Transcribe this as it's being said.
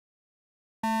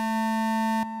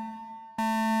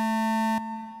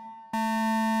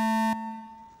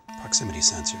Proximity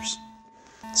sensors.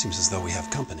 It seems as though we have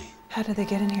company. How did they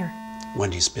get in here?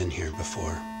 Wendy's been here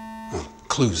before. Well,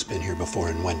 Clue's been here before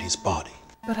in Wendy's body.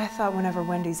 But I thought whenever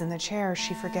Wendy's in the chair,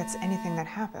 she forgets anything that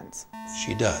happens.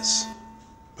 She does,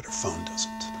 but her phone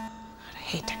doesn't. God, I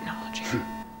hate technology.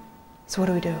 So what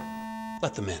do we do?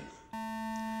 Let them in.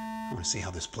 I want to see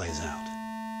how this plays out.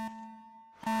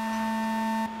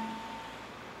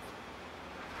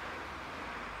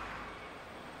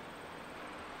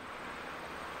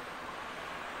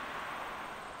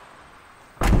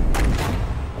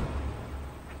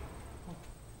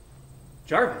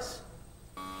 Jarvis.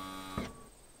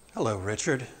 Hello,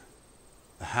 Richard.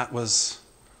 The hat was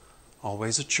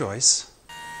always a choice.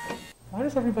 Why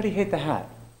does everybody hate the hat?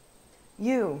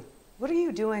 You. What are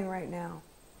you doing right now?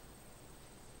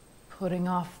 Putting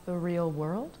off the real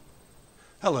world?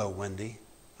 Hello, Wendy.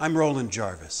 I'm Roland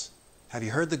Jarvis. Have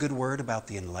you heard the good word about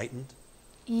the enlightened?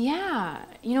 Yeah.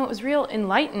 You know, it was real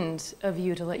enlightened of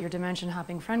you to let your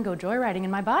dimension-hopping friend go joyriding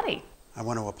in my body. I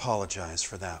want to apologize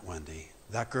for that, Wendy.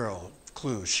 That girl,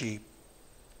 Clue,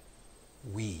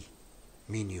 we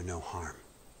mean you no harm.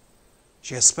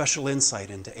 She has special insight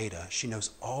into Ada. She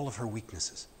knows all of her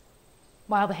weaknesses.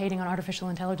 While the hating on artificial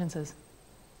intelligences.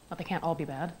 But they can't all be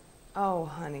bad. Oh,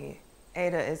 honey.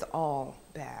 Ada is all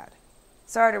bad.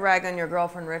 Sorry to rag on your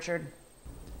girlfriend, Richard.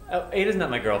 Oh, Ada's not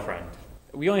my girlfriend.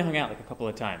 We only hung out like a couple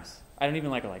of times. I don't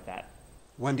even like her like that.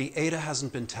 Wendy, Ada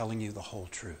hasn't been telling you the whole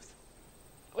truth.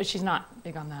 Well, she's not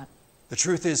big on that. The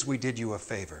truth is, we did you a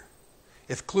favor.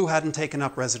 If Clue hadn't taken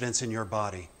up residence in your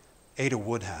body, Ada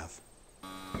would have.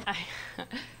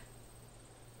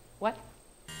 What?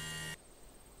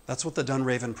 That's what the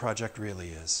Dunraven project really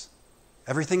is.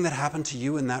 Everything that happened to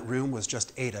you in that room was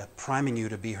just Ada priming you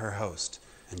to be her host.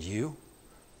 And you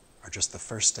are just the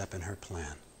first step in her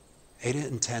plan. Ada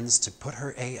intends to put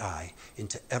her AI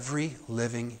into every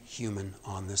living human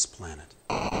on this planet.